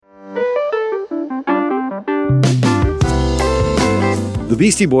The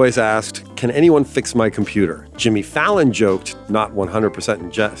Beastie Boys asked, "Can anyone fix my computer?" Jimmy Fallon joked, not 100%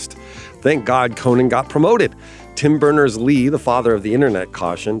 in jest. Thank God Conan got promoted. Tim Berners-Lee, the father of the internet,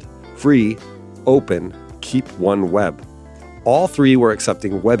 cautioned, "Free, open, keep one web." All three were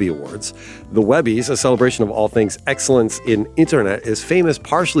accepting Webby Awards. The Webbies, a celebration of all things excellence in internet, is famous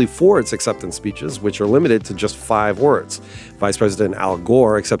partially for its acceptance speeches, which are limited to just 5 words. Vice President Al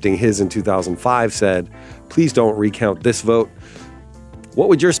Gore, accepting his in 2005, said, "Please don't recount this vote." What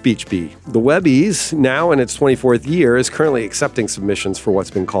would your speech be? The Webbies, now in its 24th year, is currently accepting submissions for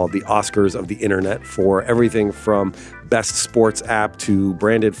what's been called the Oscars of the Internet, for everything from best sports app to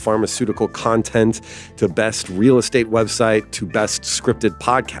branded pharmaceutical content to best real estate website to best scripted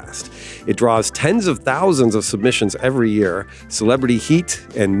podcast. It draws tens of thousands of submissions every year, celebrity heat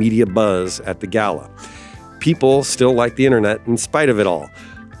and media buzz at the gala. People still like the internet in spite of it all.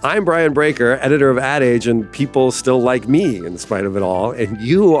 I'm Brian Breaker, editor of Ad Age, and people still like me in spite of it all, and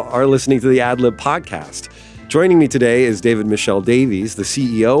you are listening to the Ad Lib podcast. Joining me today is David-Michel Davies, the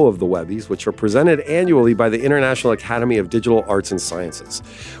CEO of the Webbies, which are presented annually by the International Academy of Digital Arts and Sciences.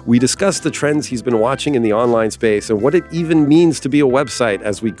 We discuss the trends he's been watching in the online space and what it even means to be a website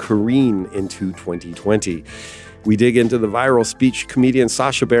as we careen into 2020. We dig into the viral speech comedian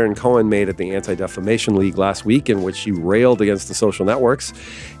Sacha Baron Cohen made at the Anti-Defamation League last week, in which he railed against the social networks.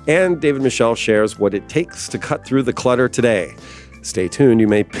 And David-Michel shares what it takes to cut through the clutter today. Stay tuned. You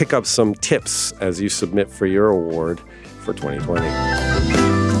may pick up some tips as you submit for your award for 2020.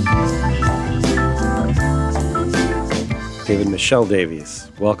 David-Michel Davies,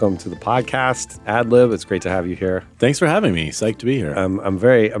 welcome to the podcast, Ad Lib. It's great to have you here. Thanks for having me. Psyched to be here. I'm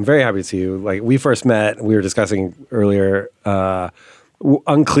very happy to see you. Like, we first met, we were discussing earlier,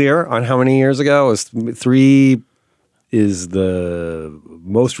 unclear on how many years ago. It was 3 is the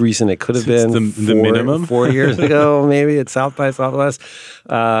most recent it could have been. The minimum? 4 years ago, maybe, at South by Southwest.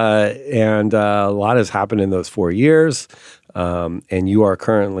 And a lot has happened in those 4 years. And you are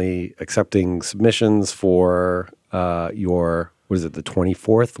currently accepting submissions for your, what is it, the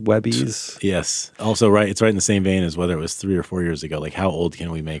 24th Webbies? Yes. Also, it's right in the same vein as whether it was 3 or 4 years ago. Like, how old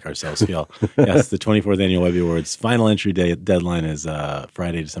can we make ourselves feel? Yes, the 24th Annual Webby Awards. Final entry deadline is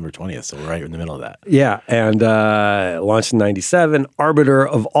Friday, December 20th, so we're right in the middle of that. Yeah, and launched in 97, arbiter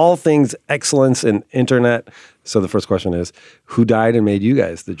of all things excellence in internet. So the first question is, who died and made you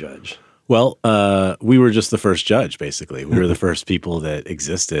guys the judge? Well, we were just the first judge, basically. We were the first people that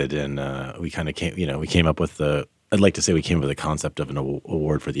existed, and we kind of came up with I'd like to say we came up with the concept of an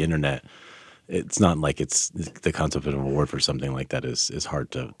award for the internet. It's not like it's the concept of an award for something like that is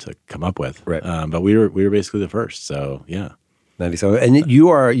hard to come up with. Right. But we were basically the first. So yeah. 97. And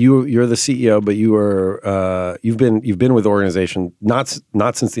you're the CEO, but you've been with the organization not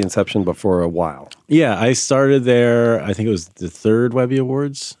since the inception, but for a while. Yeah, I started there. I think it was the 3rd Webby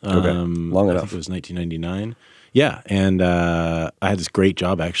Awards. Okay, long enough. I think it was 1999. Yeah, and I had this great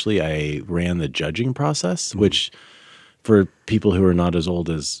job, actually. I ran the judging process, which for people who are not as old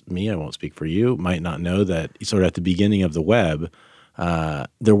as me, I won't speak for you, might not know that sort of at the beginning of the web,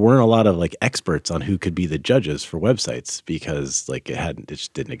 there weren't a lot of like experts on who could be the judges for websites because like it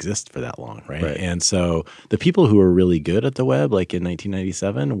just didn't exist for that long, right? And so the people who were really good at the web, like in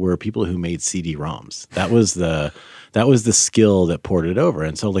 1997, were people who made CD-ROMs. That was the skill that ported over.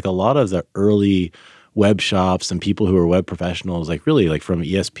 And so like a lot of the early web shops and people who are web professionals, like really like from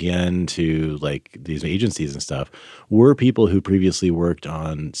ESPN to like these agencies and stuff, were people who previously worked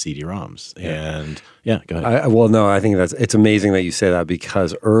on CD-ROMs. Yeah. And yeah, go ahead. I think it's amazing that you say that,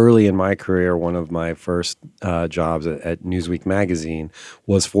 because early in my career, one of my first jobs at Newsweek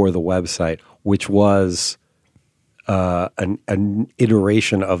was for the website, which was an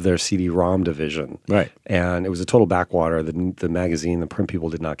iteration of their CD-ROM division. Right. And it was a total backwater. The magazine, the print people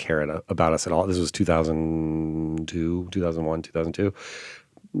did not care about us at all. This was 2001, 2002.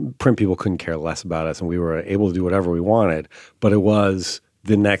 Print people couldn't care less about us, and we were able to do whatever we wanted. But it was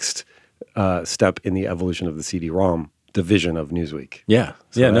the next step in the evolution of the CD-ROM division of Newsweek. Yeah.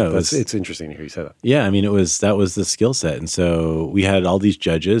 So it's interesting to hear you say that. Yeah, I mean, that was the skill set. And so we had all these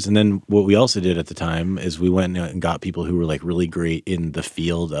judges. And then what we also did at the time is we went and got people who were like really great in the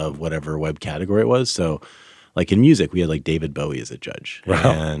field of whatever web category it was. So like in music, we had like David Bowie as a judge.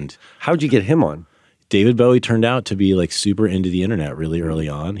 Wow. And how'd you get him on? David Bowie turned out to be like super into the internet really early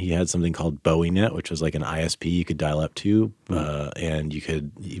on. He had something called BowieNet, which was like an ISP you could dial up to, and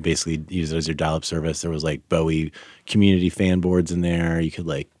you basically use it as your dial-up service. There was like Bowie community fan boards in there. You could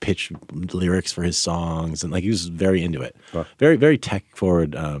like pitch lyrics for his songs, and like he was very into it. Wow. Very, very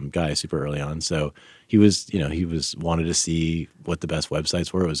tech-forward guy super early on. So he was wanted to see what the best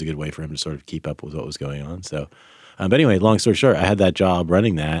websites were. It was a good way for him to sort of keep up with what was going on. So But anyway, long story short, I had that job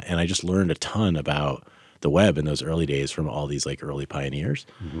running that, and I just learned a ton about the web in those early days from all these like early pioneers.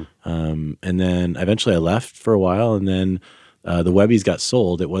 And then eventually I left for a while, and then the Webbies got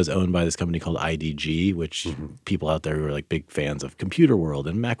sold. It was owned by this company called IDG, which people out there who are like big fans of Computer World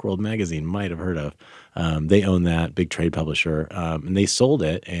and Macworld Magazine might have heard of. They own that, big trade publisher, and they sold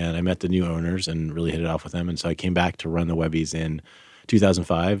it. And I met the new owners and really hit it off with them. And so I came back to run the Webbies in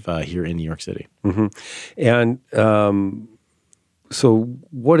 2005 here in New York City. And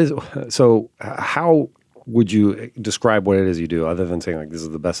how would you describe what it is you do, other than saying like this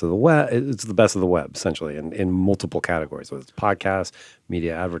is the best of the web? It's the best of the web, essentially, in multiple categories. Whether it's podcasts,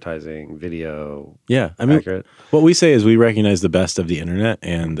 media, advertising, video. Yeah, I mean, what we say is we recognize the best of the internet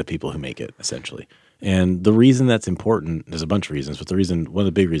and the people who make it, essentially. And the reason that's important, there's a bunch of reasons, but one of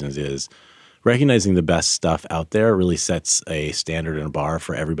the big reasons is recognizing the best stuff out there really sets a standard and a bar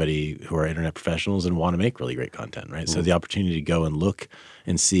for everybody who are internet professionals and want to make really great content, right? So the opportunity to go and look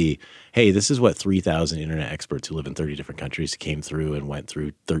and see, hey, this is what 3,000 internet experts who live in 30 different countries came through and went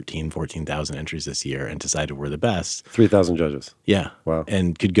through 14,000 entries this year and decided we're the best. 3,000 judges. Yeah. Wow.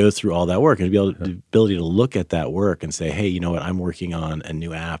 And could go through all that work and the ability to look at that work and say, hey, you know what, I'm working on a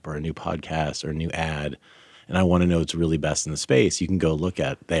new app or a new podcast or a new ad, and I want to know what's really best in the space, you can go look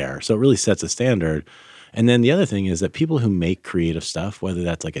at there. So it really sets a standard. And then the other thing is that people who make creative stuff, whether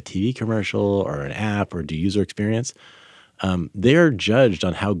that's like a TV commercial or an app or do user experience, they're judged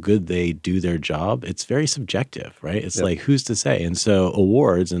on how good they do their job. It's very subjective, right? It's like, who's to say? And so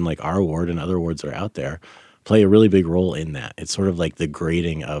awards, and like our award and other awards that are out there, play a really big role in that. It's sort of like the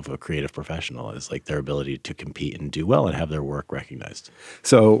grading of a creative professional is like their ability to compete and do well and have their work recognized.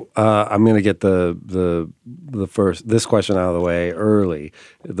 So I'm going to get this question out of the way early.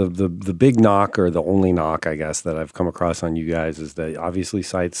 The big knock, or the only knock, I guess, that I've come across on you guys is that obviously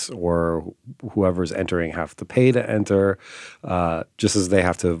sites or whoever's entering have to pay to enter, just as they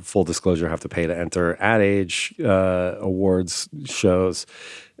have to, full disclosure, have to pay to enter Ad Age awards shows.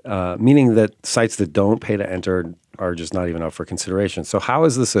 Meaning that sites that don't pay to enter are just not even up for consideration. So how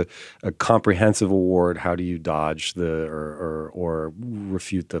is this a comprehensive award? How do you dodge or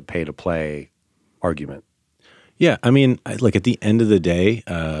refute the pay to play argument? Yeah, I mean, like at the end of the day,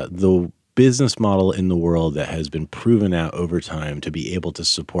 the business model in the world that has been proven out over time to be able to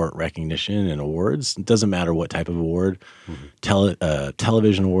support recognition and awards, it doesn't matter what type of award,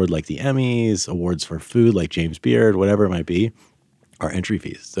 television award like the Emmys, awards for food like James Beard, whatever it might be, are entry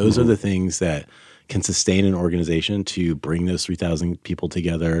fees. Those are the things that can sustain an organization to bring those 3,000 people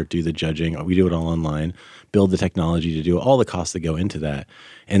together, do the judging. We do it all online, build the technology to do all the costs that go into that.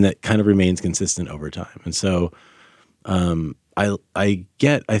 And that kind of remains consistent over time. And so when I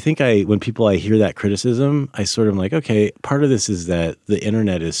hear that criticism, I sort of like, okay, part of this is that the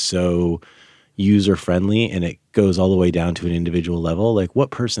internet is so user friendly and it goes all the way down to an individual level. Like,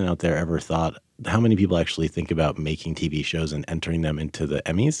 what person out there ever thought, how many people actually think about making TV shows and entering them into the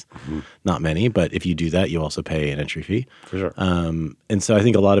Emmys? Not many, but if you do that, you also pay an entry fee. For sure. And so I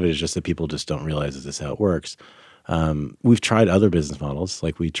think a lot of it is just that people just don't realize that this is how it works. We've tried other business models.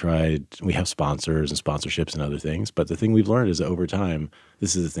 Like we have sponsors and sponsorships and other things. But the thing we've learned is that over time,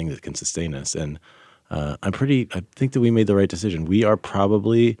 this is the thing that can sustain us. And I think that we made the right decision. We are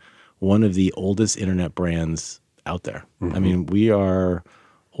probably one of the oldest internet brands out there. I mean, we are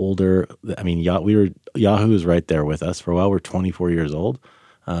older. I mean, Yahoo is right there with us for a while. We're 24 years old.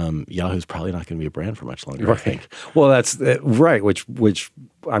 Yahoo's probably not going to be a brand for much longer, right. I think. Well, that's right. Which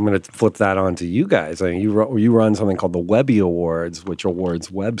I'm going to flip that on to you guys. I mean, you run something called the Webby Awards, which awards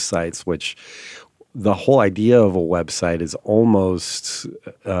websites. Which the whole idea of a website is almost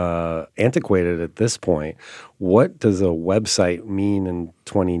antiquated at this point. What does a website mean in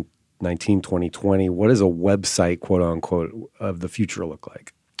 2019, 2020? What does a website, quote unquote, of the future look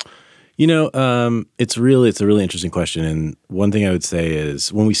like? You know, it's a really interesting question. And one thing I would say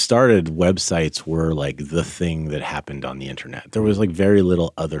is when we started, websites were like the thing that happened on the internet. There was like very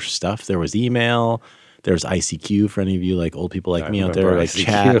little other stuff. There was email, there's ICQ for any of you like old people like me out there, like ICQ,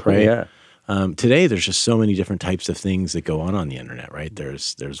 chat, right? Yeah. Today, there's just so many different types of things that go on the internet, right?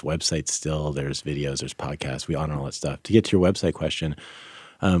 There's websites still, there's videos, there's podcasts, we honor all that stuff. To get to your website question,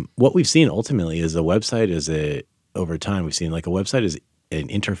 what we've seen ultimately is a website over time, we've seen like a website is an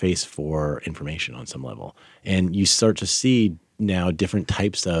interface for information on some level. And you start to see now different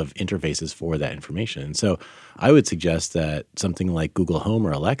types of interfaces for that information. And so I would suggest that something like Google Home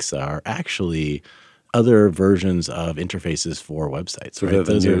or Alexa are actually other versions of interfaces for websites. So right?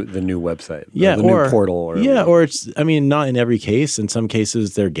 the new website, yeah, the new portal. Or it's, I mean, not in every case. In some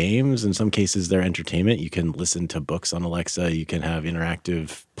cases, they're games. In some cases, they're entertainment. You can listen to books on Alexa. You can have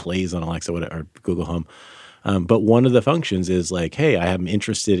interactive plays on Alexa or Google Home. But one of the functions is like, hey, I am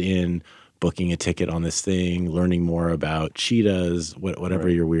interested in booking a ticket on this thing, learning more about cheetahs, whatever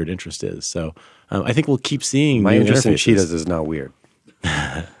your weird interest is. So I think we'll keep seeing My new interest in interfaces. cheetahs is not weird.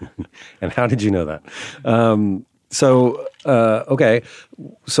 And how did you know that? Okay.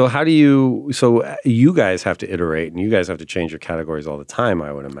 So you guys have to iterate and you guys have to change your categories all the time,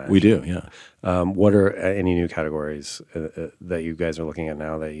 I would imagine. We do, yeah. What are any new categories that you guys are looking at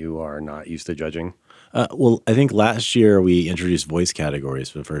now that you are not used to judging? Well, I think last year we introduced voice categories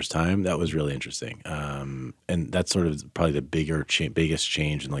for the first time. That was really interesting. And that's sort of probably the biggest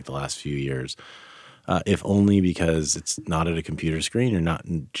change in like the last few years. If only because it's not at a computer screen. You're not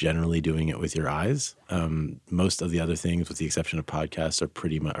generally doing it with your eyes. Most of the other things, with the exception of podcasts,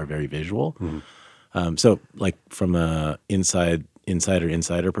 are very visual. Mm-hmm. So like from a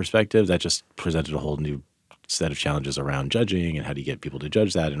insider perspective, that just presented a whole new set of challenges around judging and how do you get people to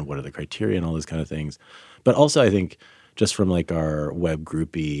judge that and what are the criteria and all those kind of things. But also I think just from like our web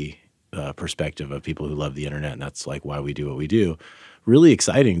groupie perspective of people who love the internet, and that's like why we do what we do, really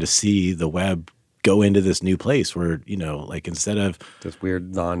exciting to see the web go into this new place where, like instead of this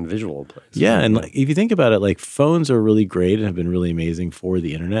weird non-visual place. Yeah. And like, if you think about it, like phones are really great and have been really amazing for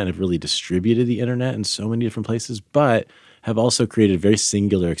the internet and have really distributed the internet in so many different places, but have also created very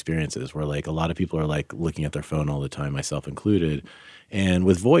singular experiences where like a lot of people are like looking at their phone all the time, myself included. And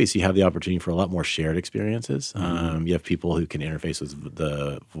with voice, you have the opportunity for a lot more shared experiences. Mm-hmm. You have people who can interface with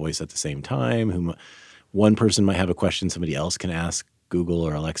the voice at the same time. One person might have a question somebody else can ask Google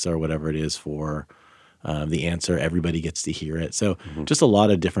or Alexa or whatever it is for the answer. Everybody gets to hear it. So just a lot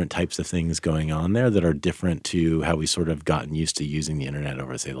of different types of things going on there that are different to how we sort of gotten used to using the internet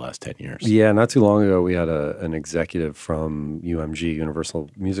over, say, the last 10 years. Yeah, not too long ago, we had an executive from UMG, Universal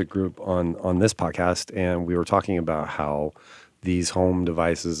Music Group, on this podcast, and we were talking about how these home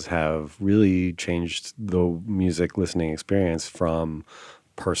devices have really changed the music listening experience from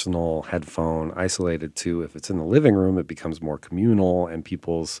personal headphone isolated to, if it's in the living room, it becomes more communal and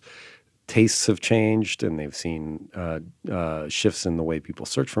people's tastes have changed and they've seen shifts in the way people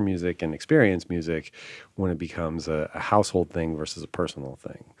search for music and experience music when it becomes a household thing versus a personal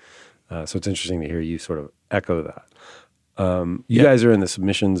thing. So it's interesting to hear you sort of echo that. You guys are in the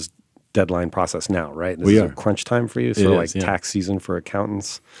submissions deadline process now, right? This is a crunch time for you, sort of like tax season for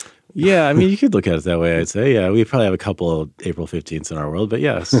accountants. Yeah, I mean, you could look at it that way, I'd say. Yeah, we probably have a couple of April 15th in our world, but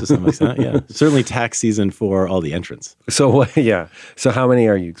yes, to some extent, yeah. Certainly tax season for all the entrants. So, So how many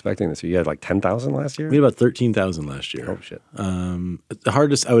are you expecting this year? You had like 10,000 last year? We had about 13,000 last year. Oh, shit.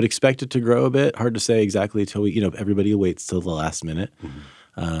 I would expect it to grow a bit. Hard to say exactly until everybody waits till the last minute.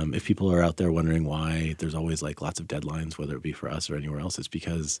 Mm-hmm. If people are out there wondering why there's always like lots of deadlines, whether it be for us or anywhere else, it's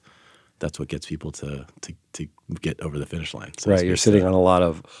because that's what gets people to get over the finish line. So right, you're sitting on a lot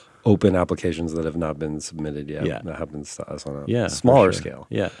of open applications that have not been submitted yet. Yeah. That happens to us on a smaller scale.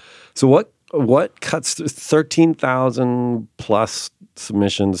 Yeah. So what cuts 13,000 plus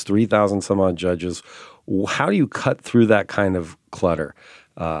submissions, 3,000 some odd judges? How do you cut through that kind of clutter?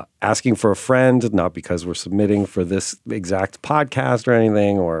 Asking for a friend, not because we're submitting for this exact podcast or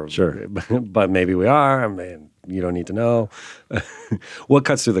anything, or sure, but maybe we are. I mean, you don't need to know. What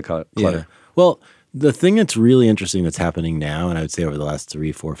cuts through the clutter? Yeah. Well, the thing that's really interesting that's happening now, and I would say over the last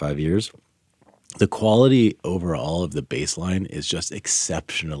 3, 4, 5 years, the quality overall of the baseline is just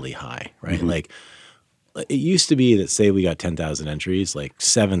exceptionally high, right? Mm-hmm. Like it used to be that, say we got 10,000 entries, like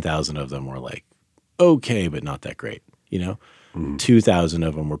 7,000 of them were like, okay, but not that great, 2,000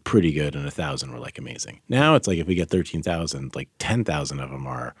 of them were pretty good and 1,000 were like amazing. Now it's like if we get 13,000, like 10,000 of them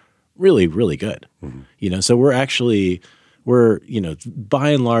are really, really good. Mm-hmm. So we're by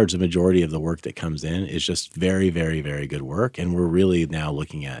and large, the majority of the work that comes in is just very, very, very good work. And we're really now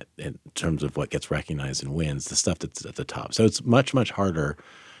looking at, in terms of what gets recognized and wins, the stuff that's at the top. So it's much, much harder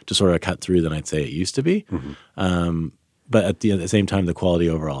to sort of cut through than I'd say it used to be. Mm-hmm. But at the same time, the quality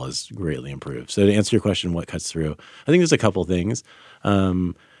overall is greatly improved. So to answer your question, what cuts through? I think there's a couple things.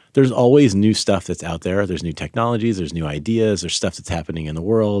 There's always new stuff that's out there. There's new technologies. There's new ideas. There's stuff that's happening in the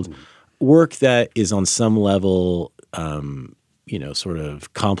world. Mm-hmm. Work that is on some level sort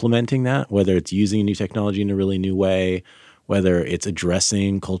of complementing that, whether it's using new technology in a really new way, whether it's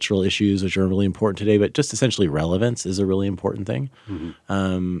addressing cultural issues, which are really important today, but just essentially relevance is a really important thing.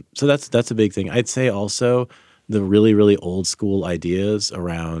 Mm-hmm. So that's a big thing. I'd say also the really, really old school ideas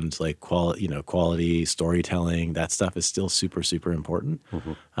around like quality storytelling, that stuff is still super, super important.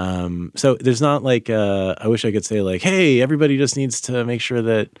 Mm-hmm. So there's not like, I wish I could say like, hey, everybody just needs to make sure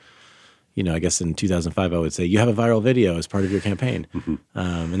that, I guess in 2005, I would say you have a viral video as part of your campaign, mm-hmm.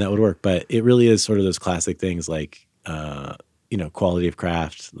 And that would work. But it really is sort of those classic things like, quality of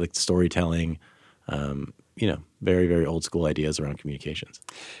craft, like storytelling, very, very old school ideas around communications.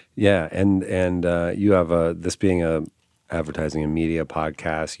 Yeah, and you have this being a advertising and media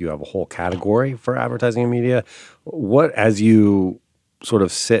podcast, you have a whole category for advertising and media. What, as you sort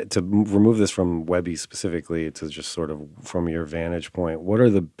of sit to remove this from Webby specifically, to just sort of from your vantage point, what are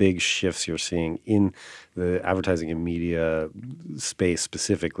the big shifts you're seeing in the advertising and media space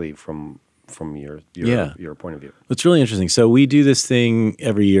specifically from your point of view? It's really interesting. So we do this thing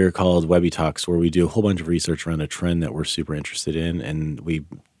every year called Webby Talks, where we do a whole bunch of research around a trend that we're super interested in, and we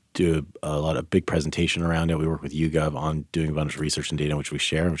do a lot of big presentation around it. We work with YouGov on doing a bunch of research and data, which we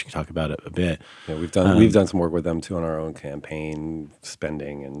share, which we can talk about it a bit. Yeah, we've done some work with them too on our own campaign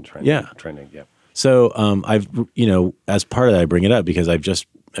spending and trending. Yeah. So I've as part of that, I bring it up because I've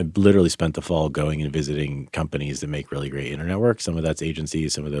literally spent the fall going and visiting companies that make really great internet work. Some of that's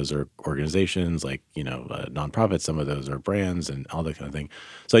agencies, some of those are organizations like nonprofits, some of those are brands and all that kind of thing.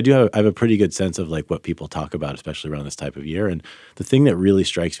 So I have a pretty good sense of like what people talk about, especially around this type of year. And the thing that really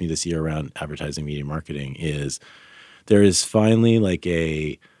strikes me this year around advertising, media, marketing is there is finally like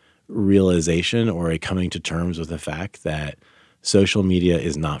a realization or a coming to terms with the fact that social media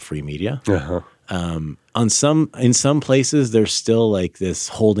is not free media. Uh-huh. In some places, there's still like this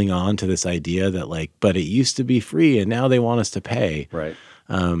holding on to this idea that like, but it used to be free and now they want us to pay. Right.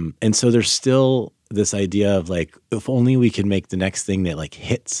 And so there's still this idea of like, if only we could make the next thing that like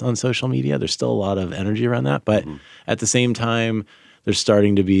hits on social media. There's still a lot of energy around that. But at the same time, there's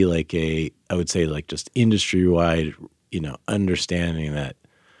starting to be like I would say like just industry-wide, understanding that,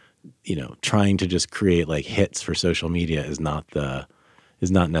 trying to just create like hits for social media is not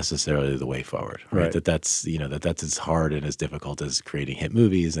necessarily the way forward, right? That's as hard and as difficult as creating hit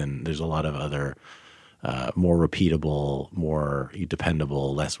movies, and there's a lot of other more repeatable, more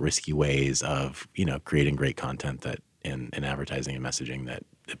dependable, less risky ways of creating great content that in advertising and messaging that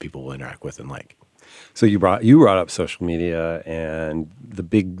people will interact with and like. So you brought up social media, and the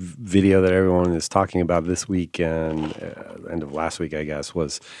big video that everyone is talking about this week and end of last week, I guess,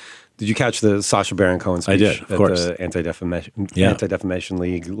 was. Did you catch the Sacha Baron Cohen speech? I did, of course. The Anti-Defamation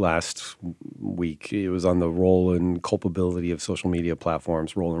League last week? It was on the role and culpability of social media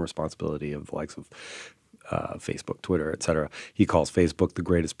platforms, role and responsibility of the likes of Facebook, Twitter, et cetera. He calls Facebook the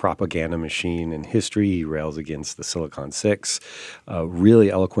greatest propaganda machine in history. He rails against the Silicon Six really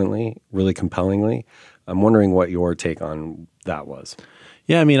eloquently, really compellingly. I'm wondering what your take on that was.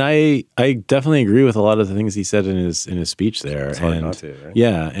 Yeah, I mean, I definitely agree with a lot of the things he said in his speech there. It's hard not to, right?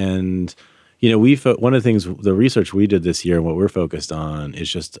 Yeah, and one of the things, the research we did this year and what we're focused on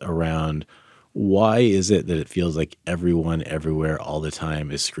is just around why is it that it feels like everyone everywhere all the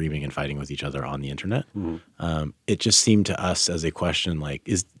time is screaming and fighting with each other on the internet? Mm-hmm. It just seemed to us as a question like,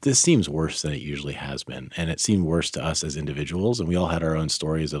 this seems worse than it usually has been, and it seemed worse to us as individuals, and we all had our own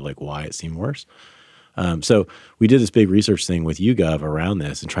stories of like why it seemed worse. So we did this big research thing with YouGov around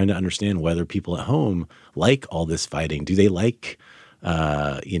this and trying to understand whether people at home like all this fighting. Do they like,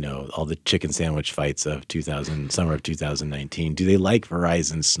 all the chicken sandwich fights of summer of 2019? Do they like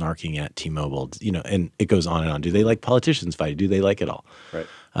Verizon snarking at T-Mobile? And it goes on and on. Do they like politicians fighting? Do they like it all? Right.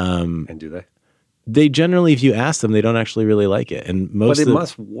 And do they? They generally, if you ask them, they don't actually really like it. And but it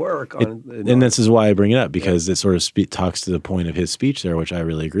must work. And this is why I bring it up, because it sort of talks to the point of his speech there, which I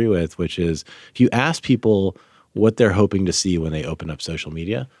really agree with, which is if you ask people what they're hoping to see when they open up social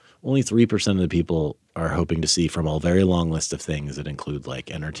media, only 3% of the people are hoping to see from a very long list of things that include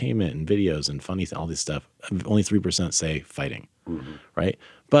like entertainment and videos and funny all this stuff. Only 3% say fighting, right?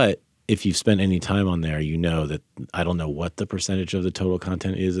 But if you've spent any time on there, you know that I don't know what the percentage of the total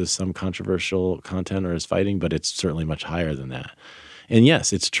content is as some controversial content or as fighting, but it's certainly much higher than that. And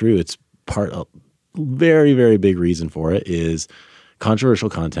yes, it's true. It's a very, very big reason for it is controversial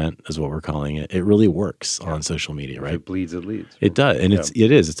content is what we're calling it. It really works on social media, right? If it bleeds, it leads. It does. And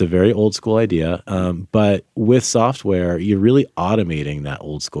it is. It's a very old school idea. But with software, you're really automating that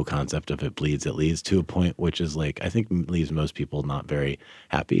old school concept of it bleeds, it leads to a point which is like, I think leaves most people not very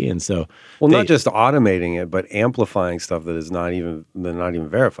happy. And so not just automating it, but amplifying stuff that is not even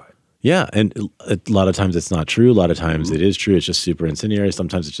verified. Yeah. And a lot of times it's not true. A lot of times it is true. It's just super incendiary.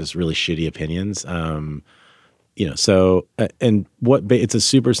 Sometimes it's just really shitty opinions. It's a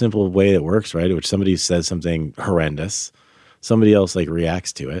super simple way it works, right? Which somebody says something horrendous, somebody else like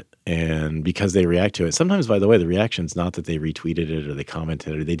reacts to it. And because they react to it, sometimes, by the way, the reaction's not that they retweeted it or they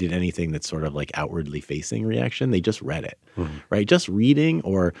commented or they did anything that's sort of like outwardly facing reaction. They just read it, right? Just reading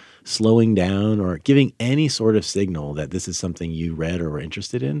or slowing down or giving any sort of signal that this is something you read or were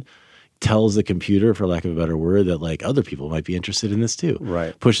interested in tells the computer, for lack of a better word, that like other people might be interested in this too.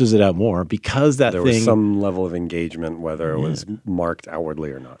 Right. Pushes it out more because there was some level of engagement, whether it was marked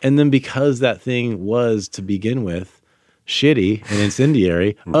outwardly or not. And then because that thing was, to begin with, shitty and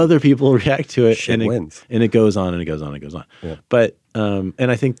incendiary, other people react to it. Shit wins. And it goes on and it goes on and it goes on. Yeah. But, and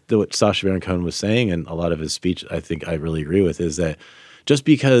I think what Sacha Baron Cohen was saying, and a lot of his speech, I think I really agree with, is that just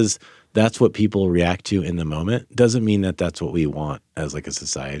because that's what people react to in the moment doesn't mean that that's what we want as like a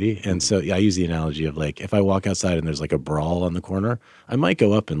society. And so I use the analogy of like, if I walk outside and there's like a brawl on the corner, I might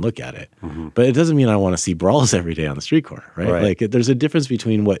go up and look at it, but it doesn't mean I want to see brawls every day on the street corner, right? Like there's a difference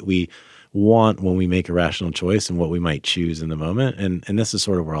between what we want when we make a rational choice and what we might choose in the moment. And this is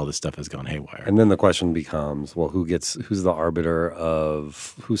sort of where all this stuff has gone haywire. And then the question becomes, well, who's the arbiter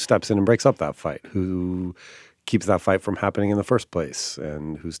of who steps in and breaks up that fight? Who keeps that fight from happening in the first place?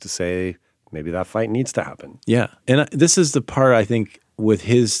 And who's to say maybe that fight needs to happen? Yeah. And this is the part, I think, with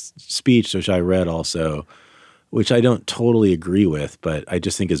his speech, which I read also, which I don't totally agree with, but I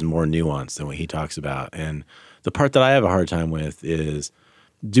just think is more nuanced than what he talks about. And the part that I have a hard time with is,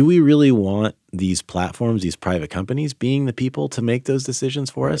 do we really want these platforms, these private companies, being the people to make those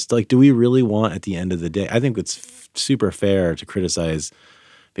decisions for us? Like, do we really want, at the end of the day, I think it's super fair to criticize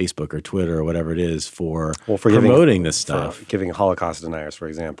Facebook or Twitter or whatever it is for promoting this stuff. For giving Holocaust deniers, for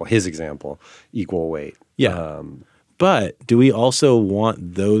example, his example, equal weight. Yeah. But do we also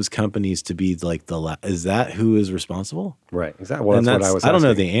want those companies to be like is that who is responsible? Right. Exactly. Well, that's what I was asking. I don't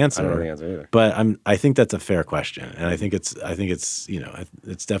know the answer. I don't know the answer either. But I think that's a fair question. And I think it's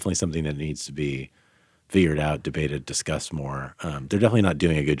it's definitely something that needs to be figured out, debated, discussed more. They're definitely not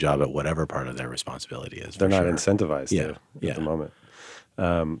doing a good job at whatever part of their responsibility is. They're not incentivized to at the moment.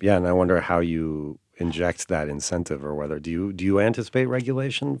 And I wonder how you inject that incentive, or whether do you anticipate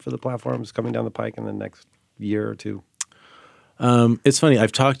regulation for the platforms coming down the pike in the next year or two? It's funny.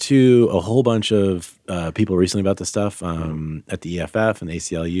 I've talked to a whole bunch of people recently about this stuff at the EFF and the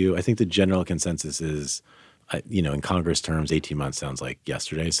ACLU. I think the general consensus is, in Congress terms, 18 months sounds like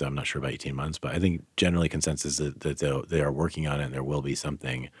yesterday, so I'm not sure about 18 months. But I think generally consensus is that they are working on it and there will be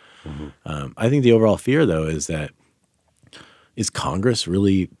something. I think the overall fear, though, is that is Congress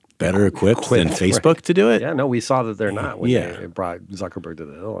really better equipped than Facebook to do it? Yeah, no, we saw that they're not when they brought Zuckerberg to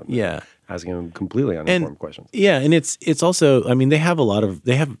the Hill and asking him completely uninformed questions. Yeah, and it's also, I mean,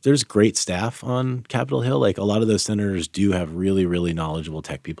 there's great staff on Capitol Hill. Like a lot of those senators do have really, really knowledgeable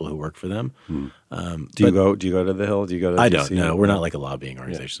tech people who work for them. Do you go to the Hill? Do you go to I don't know. We're not like a lobbying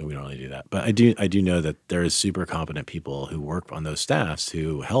organization, so we don't really do that. But I do know that there is super competent people who work on those staffs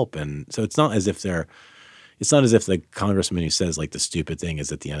who help. And so it's not as if the congressman who says like the stupid thing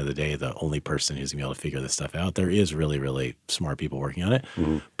is at the end of the day the only person who's gonna be able to figure this stuff out. There is really, really smart people working on it.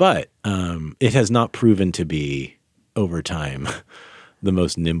 But it has not proven to be over time the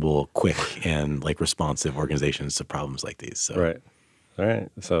most nimble, quick, and like responsive organizations to problems like these. So. Right. All right.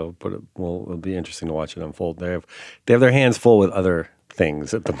 So it'll be interesting to watch it unfold. They have their hands full with other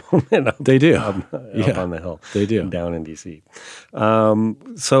things at the moment. They do. Up on the Hill. They do. Down in D.C.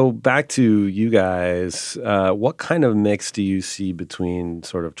 So back to you guys. What kind of mix do you see between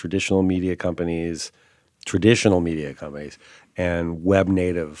sort of traditional media companies, and web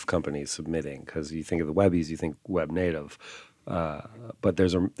native companies submitting? Because you think of the Webbies, you think web native. But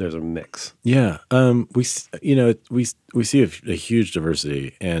there's a mix. Yeah, we see a huge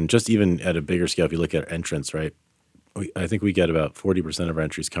diversity, and just even at a bigger scale, if you look at entrants, right? I think we get about 40% of our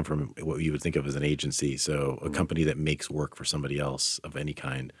entries come from what you would think of as an agency, so a company that makes work for somebody else of any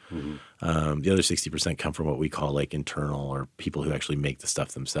kind. The other 60% come from what we call like internal, or people who actually make the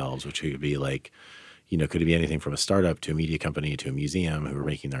stuff themselves, which could be like, could it be anything from a startup to a media company to a museum who are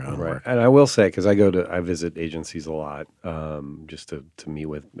making their own work. And I will say, because I visit agencies a lot, just to meet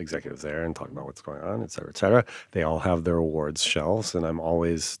with executives there and talk about what's going on, et cetera, et cetera. They all have their awards shelves, and I'm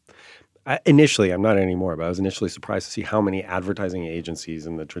always initially, I'm not anymore, but I was initially surprised to see how many advertising agencies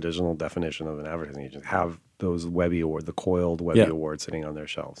in the traditional definition of an advertising agency have those Webby Award, the coiled Webby Award sitting on their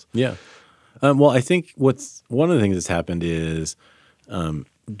shelves. Yeah. Well, I think one of the things that's happened is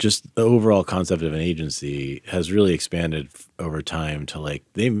just the overall concept of an agency has really expanded over time to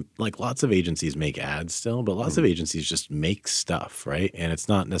lots of agencies make ads still, but lots of agencies just make stuff, right? And it's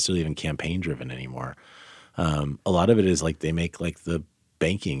not necessarily even campaign driven anymore. A lot of it is like they make like the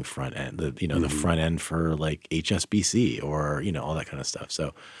banking front end, the front end for like HSBC or, all that kind of stuff.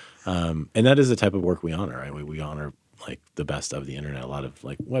 So, and that is the type of work we honor, right? We honor like the best of the internet. A lot of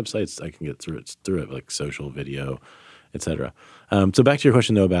like websites I can get through it, like social, video, et cetera. So back to your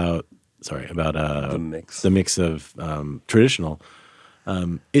question though about the mix of traditional.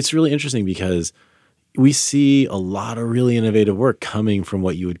 It's really interesting because we see a lot of really innovative work coming from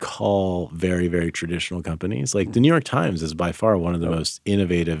what you would call very, very traditional companies. Like the New York Times is by far one of the most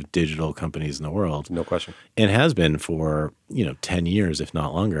innovative digital companies in the world. No question. And has been for, 10 years, if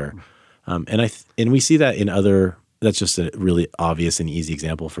not longer. And we see that in other, that's just a really obvious and easy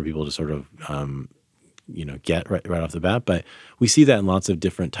example for people to sort of, get right off the bat. But we see that in lots of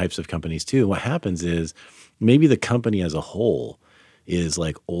different types of companies too. What happens is maybe the company as a whole is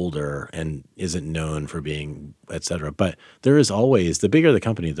like older and isn't known for being, et cetera. But there is always, the bigger the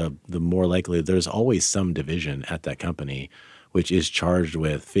company, the more likely there's always some division at that company which is charged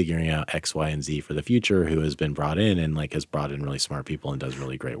with figuring out X, Y, and Z for the future, who has been brought in and like has brought in really smart people and does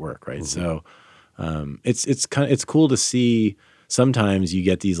really great work, right? So it's cool to see. Sometimes you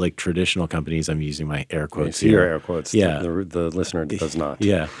get these like traditional companies. I'm using my air quotes here. Your air quotes. Yeah, the listener does not.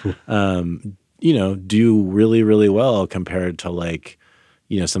 Yeah. Do really, really well compared to like,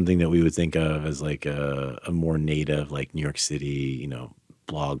 something that we would think of as like a more native, like New York City,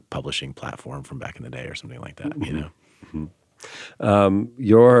 blog publishing platform from back in the day or something like that, Mm-hmm.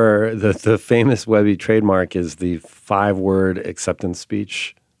 The famous Webby trademark is the 5-word acceptance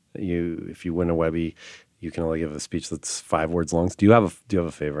speech. If you win a Webby, you can only give a speech that's 5 words long. Do you have a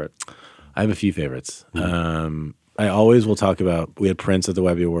favorite? I have a few favorites. Mm-hmm. I always will talk about, we had Prince at the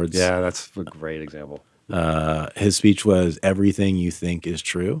Webby Awards. Yeah, that's a great example. His speech was everything you think is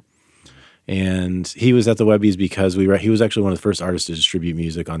true. And he was at the Webbies because he was actually one of the first artists to distribute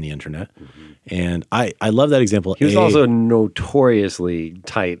music on the internet. Mm-hmm. And I love that example. He was also notoriously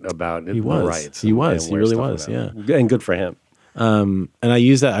tight about rights. He really was, yeah. And good for him. And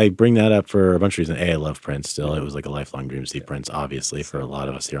I bring that up for a bunch of reasons. I love Prince still. It was like a lifelong dream to see Prince, obviously, for a lot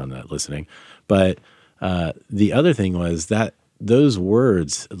of us here on that listening. But the other thing was that those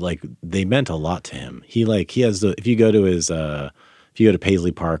words, like, they meant a lot to him. He has if you go to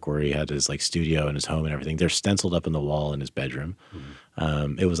Paisley Park, where he had his like studio and his home and everything, they're stenciled up in the wall in his bedroom.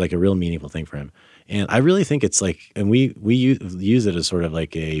 Mm-hmm. It was like a real meaningful thing for him. And I really think it's like, and we use it as sort of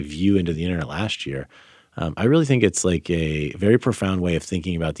like a view into the internet last year. I really think it's like a very profound way of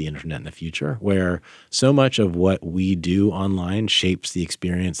thinking about the internet in the future, where so much of what we do online shapes the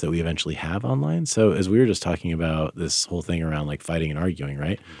experience that we eventually have online. So as we were just talking about this whole thing around like fighting and arguing,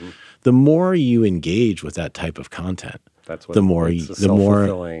 right? Mm-hmm. The more you engage with that type of content, the more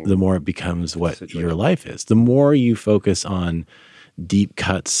it becomes what situation. Your life is. The more you focus on deep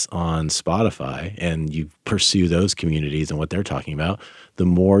cuts on Spotify and you pursue those communities and what they're talking about, the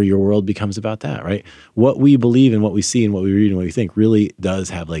more your world becomes about that, right? What we believe and what we see and what we read and what we think really does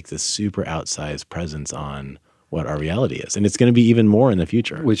have like this super outsized presence on what our reality is. And it's going to be even more in the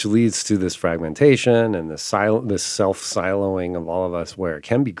future. Which leads to this fragmentation and this self-siloing of all of us, where it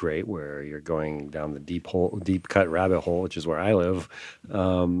can be great, where you're going down the deep cut rabbit hole, which is where I live.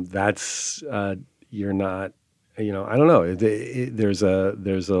 You're not, I don't know.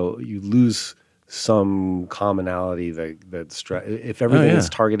 You lose some commonality if everything is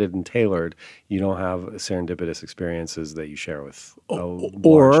targeted and tailored, you don't have serendipitous experiences that you share with a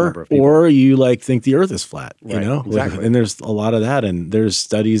large number of people. Or you like think the earth is flat, Exactly. And there's a lot of that. And there's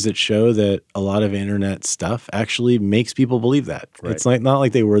studies that show that a lot of internet stuff actually makes people believe that. Right. It's like not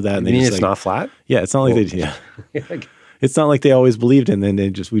like they were that. And you mean it's not flat? Yeah, it's not like they. Yeah. It's not like they always believed in, and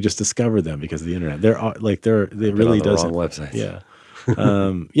then we just discovered them because of the internet. They really does have websites. Yeah.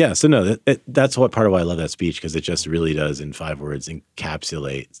 So no, that's what part of why I love that speech, because it just really does in 5 words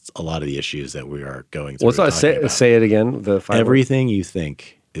encapsulate a lot of the issues that we are going through. Say it again. The 5 everything you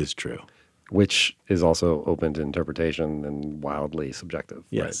think is true, which is also open to interpretation and wildly subjective.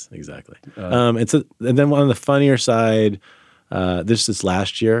 Yes, right? Exactly. And then on the funnier side, this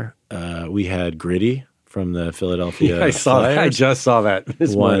last year, we had Gritty from the Philadelphia. I just saw that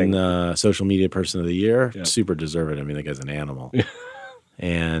this morning. Won social media person of the year. Yeah. Super deserved. I mean, the guy's an animal.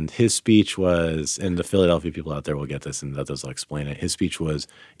 And his speech was, and the Philadelphia people out there will get this, and others will explain it. His speech was,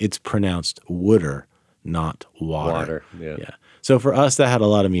 it's pronounced wooder, not water. Yeah. So for us, that had a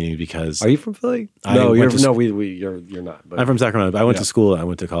lot of meaning because. Are you from Philly? You're not. But. I'm from Sacramento. I went to school. I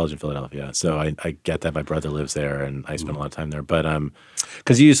went to college in Philadelphia, so I get that. My brother lives there, and I spent a lot of time there. But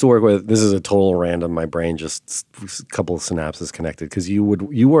because you used to work with. This is a total random. My brain just a couple of synapses connected. Because you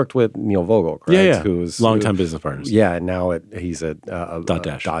worked with Neil Vogel, correct? Yeah. Who's longtime business partners. Yeah. Now he's at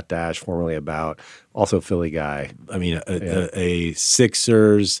Dot Dash, formerly About, also Philly guy. I mean, a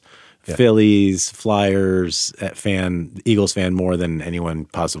Sixers. Yeah. Phillies, Flyers Eagles fan more than anyone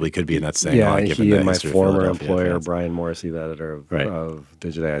possibly could be in that same. He and my former employer, Brian Morrissey, the editor of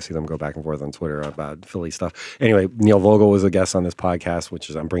Digiday, I see them go back and forth on Twitter about Philly stuff. Anyway, Neil Vogel was a guest on this podcast,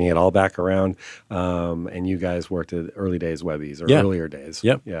 which is, I'm bringing it all back around. And you guys worked at early days Webbies, or earlier days.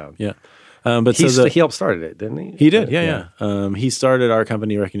 Yep. Yeah. Yeah. But he helped started it, didn't he? He did, yeah. He started our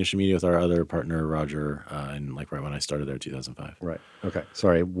company, Recognition Media, with our other partner, Roger, and like right when I started there in 2005. Right. Okay.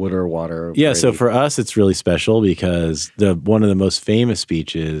 Sorry, wood or water? Yeah, so for us, it's really special because one of the most famous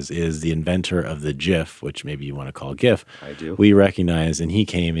speeches is the inventor of the GIF, which maybe you want to call GIF. I do. We recognize, and he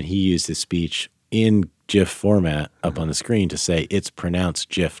came and he used his speech in GIF format up on the screen to say it's pronounced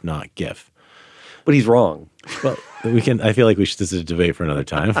GIF, not GIF. But he's wrong. Well, I feel like this is a debate for another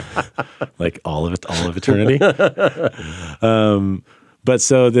time, like all of eternity. But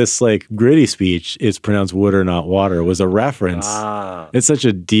so this like gritty speech, it's pronounced wood or not water, was a reference. It's such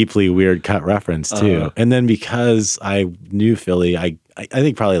a deeply weird cut reference too. And then because I knew Philly, I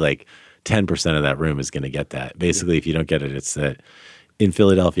think probably like 10% of that room is going to get that. Basically, if you don't get it, it's that in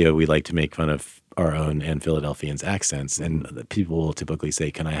Philadelphia, we like to make fun of our own and Philadelphians' accents, and people will typically say,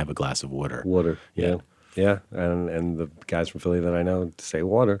 "Can I have a glass of water?" Water, yeah. And the guys from Philly that I know say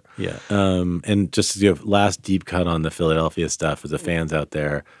water. Yeah, and just to give last deep cut on the Philadelphia stuff for the fans out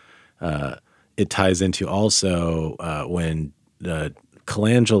there, it ties into also when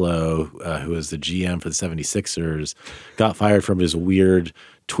Colangelo, who was the GM for the 76ers, got fired from his weird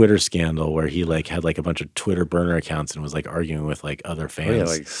Twitter scandal where he like had like a bunch of Twitter burner accounts and was like arguing with like other fans. Oh, yeah,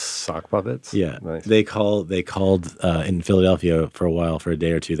 like sock puppets. Yeah, nice. They called in Philadelphia for a while, for a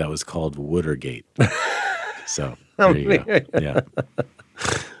day or two, that was called Woodergate. So there you go. Yeah.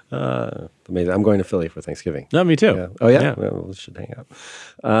 Amazing. I'm going to Philly for Thanksgiving. No, me too. Yeah. Oh yeah, well, we should hang out.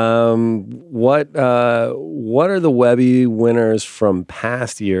 What are the Webby winners from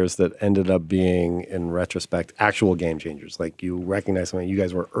past years that ended up being, in retrospect, actual game changers? Like you recognize something, you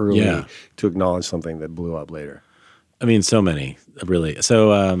guys were early to acknowledge something that blew up later. I mean, so many, really. So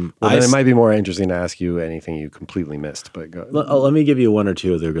then it might be more interesting to ask you anything you completely missed. But go. Let me give you one or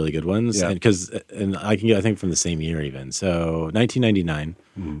two of the really good ones, Yeah. and I can get, I think, from the same year even. So 1999,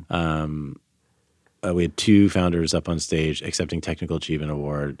 we had two founders up on stage accepting Technical Achievement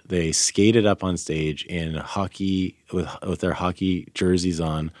Award. They skated up on stage in hockey with their hockey jerseys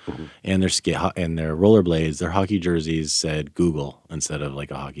on, and their rollerblades. Their hockey jerseys said Google instead of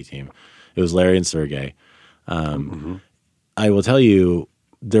like a hockey team. It was Larry and Sergey. I will tell you,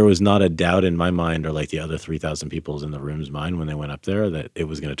 there was not a doubt in my mind or like the other 3,000 people's in the room's mind when they went up there that it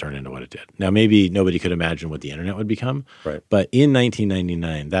was going to turn into what it did. Now, maybe nobody could imagine what the internet would become, right? But in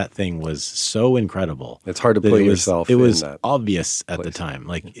 1999, that thing was so incredible. It's hard to put yourself in that. It was obvious at place. The time.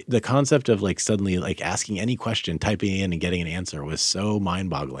 Like the concept of like suddenly like asking any question, typing in and getting an answer was so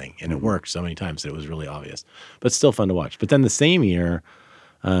mind-boggling, and it worked so many times that it was really obvious, but still fun to watch. But then the same year,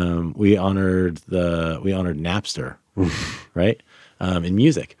 we honored Napster, right? In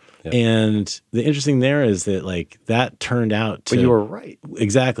music. Yeah. And the interesting there is that like that turned out to. But you were right.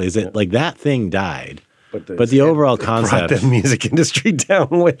 Exactly. Is that like that thing died, but the it overall brought concept. the music industry down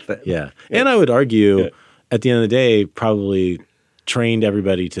with it. Yeah. And I would argue at the end of the day, probably trained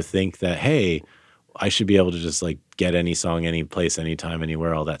everybody to think that, hey, I should be able to just like get any song, any place, anytime,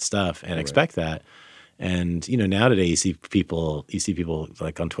 anywhere, all that stuff, and expect that. And now today you see people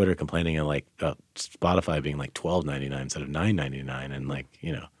like on Twitter complaining and like about Spotify being like $12.99 instead of $9.99, and like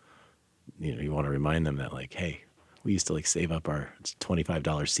you want to remind them that like, hey, we used to like save up our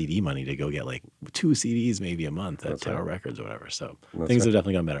 $25 CD money to go get like 2 CDs maybe a month at Tower Records or whatever. So things have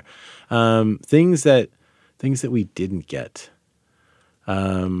definitely gotten better. Things that we didn't get.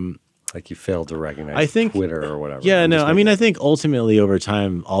 Like you failed to recognize Twitter or whatever. Yeah, no. I mean, I think ultimately over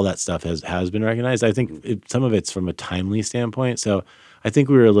time, all that stuff has been recognized. I think some of it's from a timely standpoint. So I think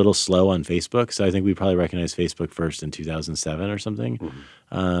we were a little slow on Facebook. So I think we probably recognized Facebook first in 2007 or something.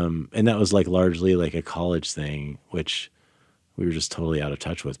 And that was like largely like a college thing, which we were just totally out of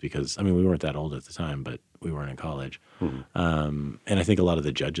touch with because, I mean, we weren't that old at the time, but we weren't in college. And I think a lot of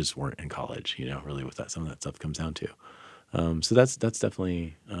the judges weren't in college, really what some of that stuff comes down to. So that's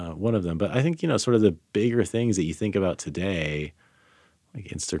definitely one of them. But I think, sort of the bigger things that you think about today, like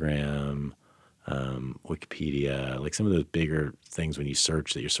Instagram, Wikipedia, like some of those bigger things when you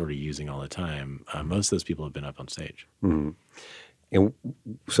search that you're sort of using all the time, most of those people have been up on stage. And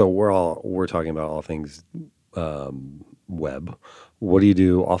so we're talking about all things web. What do you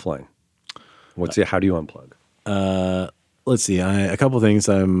do offline? How do you unplug? Let's see. A couple of things.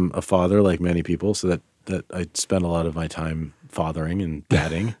 I'm a father, like many people, so that I spend a lot of my time fathering and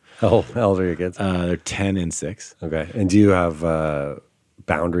dadding. How old are your kids? They're 10 and 6. Okay. And do you have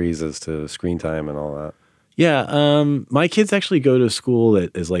boundaries as to screen time and all that? Yeah. My kids actually go to a school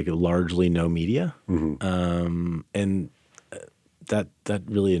that is like largely no media. And that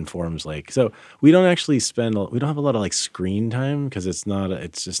really informs so we don't actually we don't have a lot of like screen time because it's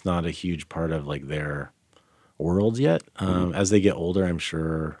just not a huge part of like their world yet. As they get older, I'm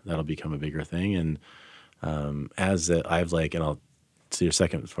sure that'll become a bigger thing. And I've like, and I'll to your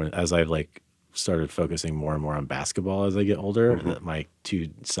second point, as I've like started focusing more and more on basketball as I get older, my two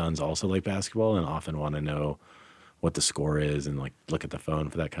sons also like basketball and often want to know what the score is and like look at the phone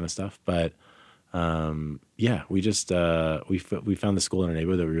for that kind of stuff. But we just we found the school in our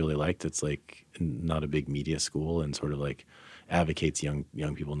neighborhood that we really liked. It's like not a big media school and sort of like advocates young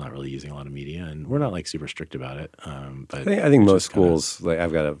people not really using a lot of media, and we're not like super strict about it. But I think most schools, like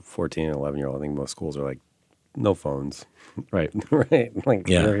I've got a 14 and 11-year-old. I think most schools are like no phones, right? Right, like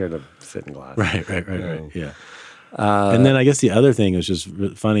we're here to sit in class, right. Yeah. And then I guess the other thing was just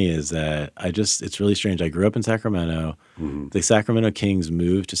funny is that it's really strange. I grew up in Sacramento. The Sacramento Kings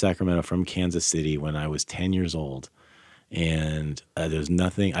moved to Sacramento from Kansas City when I was 10 years old. And there's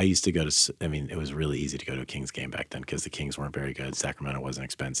nothing, I used to go to, I mean, it was really easy to go to a Kings game back then because the Kings weren't very good. Sacramento wasn't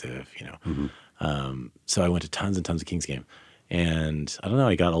expensive, So I went to tons and tons of Kings game. And I don't know,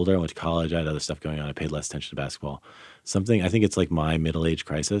 I got older, I went to college, I had other stuff going on. I paid less attention to basketball. I think it's like my middle-age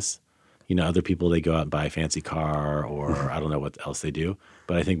crisis. Other people, they go out and buy a fancy car or I don't know what else they do.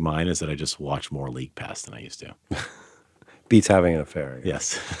 But I think mine is that I just watch more League Pass than I used to. Beats having an affair.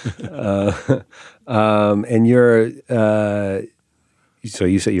 Yes. And you're, so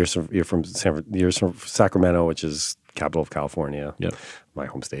you say you're from Sacramento, which is capital of California. Yep. My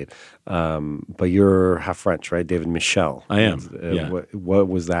home state. But you're half French, right? David-Michel. I am. Yeah. What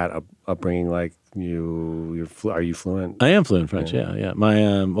was that upbringing like? Are you fluent? I am fluent in French. Yeah.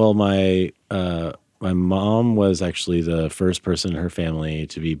 My my mom was actually the first person in her family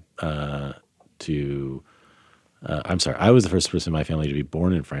to be I was the first person in my family to be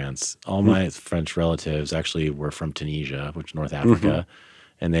born in France. All my French relatives actually were from Tunisia, which is North Africa,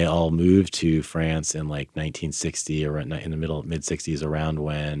 and they all moved to France in like 1960 or in the mid 60s, around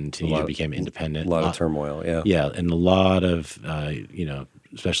when Tunisia became independent. A lot of turmoil, yeah. Yeah, and a lot of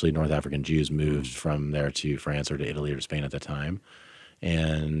especially North African Jews moved from there to France or to Italy or to Spain at that time.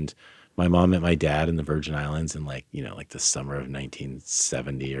 And my mom met my dad in the Virgin Islands in like the summer of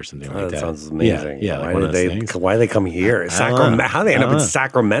 1970 or something like that. That sounds amazing. Yeah. Why did they come here? Sacramento. How they end up in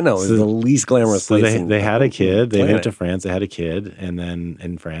Sacramento is the least glamorous place. They had a kid. They moved to France. They had a kid, and then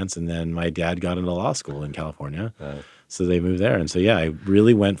in France, and then my dad got into law school in California. So they moved there, and so I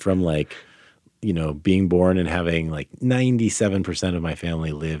really went from like being born and having like 97% of my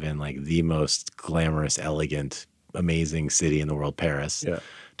family live in like the most glamorous, elegant, amazing city in the world, Paris. Yeah.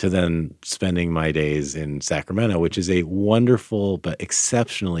 To then spending my days in Sacramento, which is a wonderful but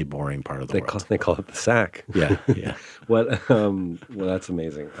exceptionally boring part of the world. They call it the Sac. Yeah. Well, that's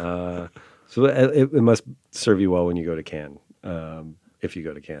amazing. So it must serve you well when you go to Cannes, if you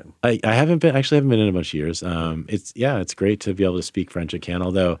go to Cannes. I haven't been in a bunch of years. It's great to be able to speak French at Cannes,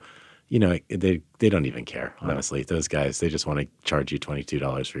 although they don't even care, honestly. Those guys, they just want to charge you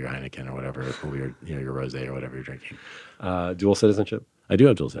 $22 for your Heineken or whatever, for your rosé or whatever you're drinking. Dual citizenship? I do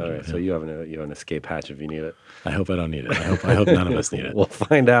have dual citizenship. All right, so you have an escape hatch if you need it. I hope I don't need it. I hope none of us need it. We'll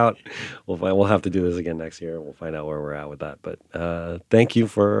find out. We'll have to do this again next year. We'll find out where we're at with that. But thank you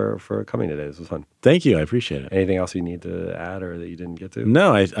for coming today. This was fun. Thank you. I appreciate it. Anything else you need to add or that you didn't get to?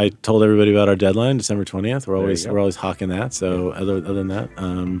 No, I told everybody about our deadline, December 20th. We're always hawking that. So other than that,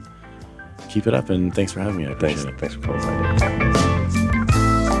 keep it up, and thanks for having me. I appreciate it. Thanks for coming.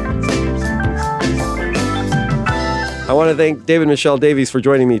 I want to thank David-Michel Davies for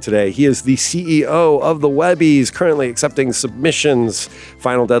joining me today. He is the CEO of the Webbies, currently accepting submissions.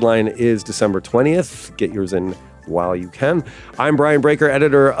 Final deadline is December 20th. Get yours in while you can. I'm Brian Breaker,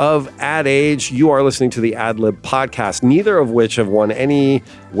 editor of Ad Age. You are listening to the Ad Lib podcast, neither of which have won any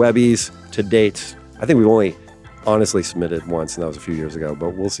Webbies to date. I think we've only honestly submitted once, and that was a few years ago, but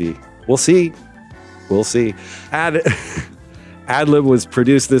we'll see. Adlib was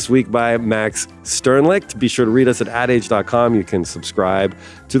produced this week by Max Sternlicht. Be sure to read us at adage.com. You can subscribe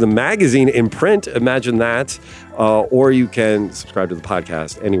to the magazine in print. Imagine that. Or you can subscribe to the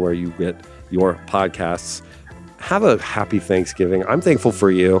podcast anywhere you get your podcasts. Have a happy Thanksgiving. I'm thankful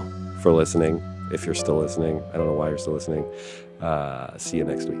for you for listening. If you're still listening, I don't know why you're still listening. See you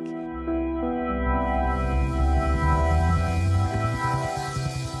next week.